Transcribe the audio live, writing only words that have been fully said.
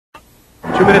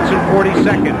2 minutes and 40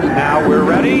 seconds. Now we're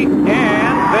ready,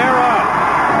 and they're off.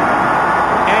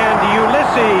 And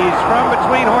Ulysses from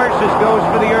between horses goes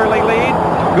for the early lead.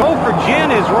 Go for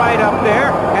Gin is right up there,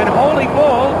 and Holy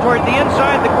Bull toward the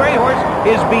inside. The gray horse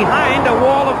is behind a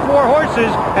wall of 4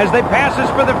 horses as they passes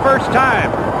for the first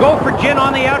time. Go for Gin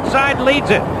on the outside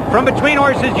leads it. From between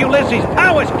horses, Ulysses.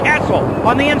 Powis Castle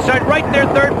on the inside, right there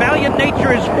third. Valiant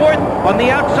Nature is fourth. On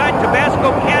the outside, Tabasco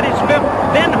Cat is fifth.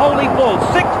 Then Holy Bull,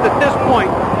 sixth at this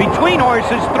point. Between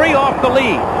horses, 3 off the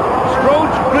lead.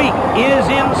 Stroge Creek is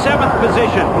in 7th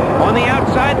position. On the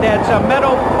outside, that's a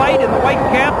Meadow Fight in the white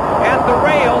cap at the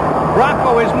rail.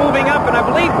 Bracco is moving up, and I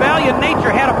believe Valiant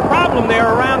Nature had a problem there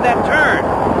around that turn.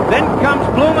 Then comes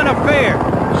Bloomin' Affair.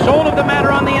 Soul of the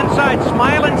Matter on the inside,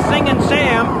 Smilin' Singin'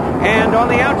 Sam. And on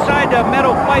the outside,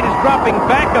 Meadow Fight is dropping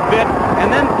back a bit.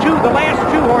 And then the last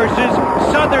 2 horses,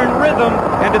 Southern Rhythm,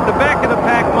 and at the back of the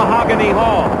pack, Mahogany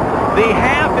Hall. The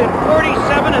half in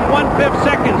 47 and 1/5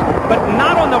 seconds, but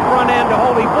not on the front end to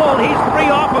Holy Bull. He's 3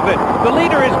 off of it. The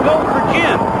leader is Go for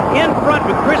Gin in front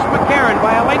with Chris McCarron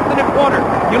by a length and a quarter.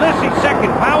 Ulysses second,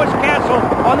 Powis Castle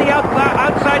on the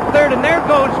outside third, and there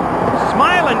goes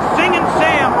Smilin' Singin'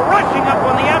 Sam rushing up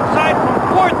on the outside from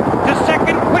 4th to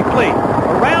 2nd quickly.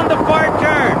 Around the far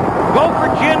turn, Go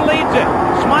for Gin leads it.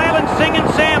 Smilin' Singin'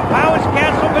 Sam, Powis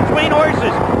Castle between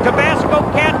horses. Tabasco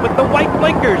Cat with the white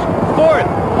blinkers, 4th.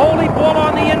 Holy Bull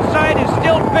on the inside is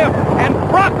still 5th. And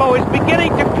Bracco is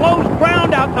beginning to close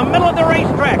ground out in the middle of the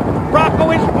racetrack.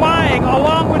 Bracco is flying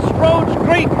along with Stroge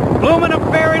Creek. Bloomin'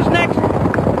 Affair is next.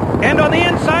 And on the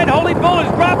inside, Holy Bull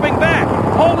is dropping back.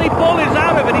 Holy Bull is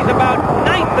out of it. He's about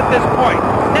 9th at this point.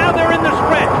 Now they're in the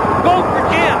stretch. Go for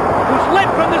Jim, who's lit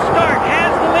from the start,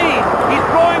 has the lead. He's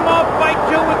throwing off by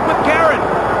 2 with McCarron.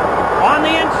 On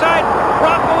the inside,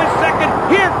 Bracco is second.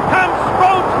 Here comes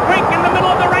Stroge Creek in the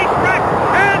middle of the racetrack.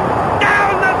 And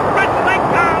down the stretch they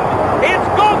come. It's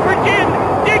Go for Gin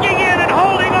digging in and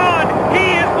holding on.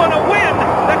 He is going to win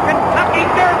the Kentucky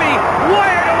Derby.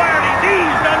 Wire to wire. He's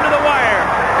eased under the wire.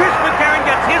 Chris McCarron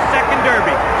gets his second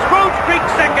Derby. Stroge Creek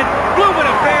second. Bloomin'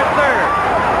 Affair third.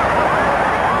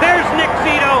 There's Nick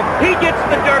Zito. He gets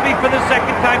the Derby for the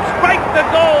second time. Strike the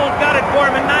Gold got it for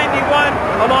him in 91,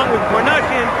 along with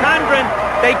Cornacchia and Condren.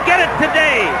 They get it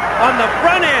today on the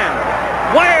front end.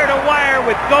 Wire to wire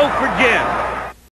with Go for Gin.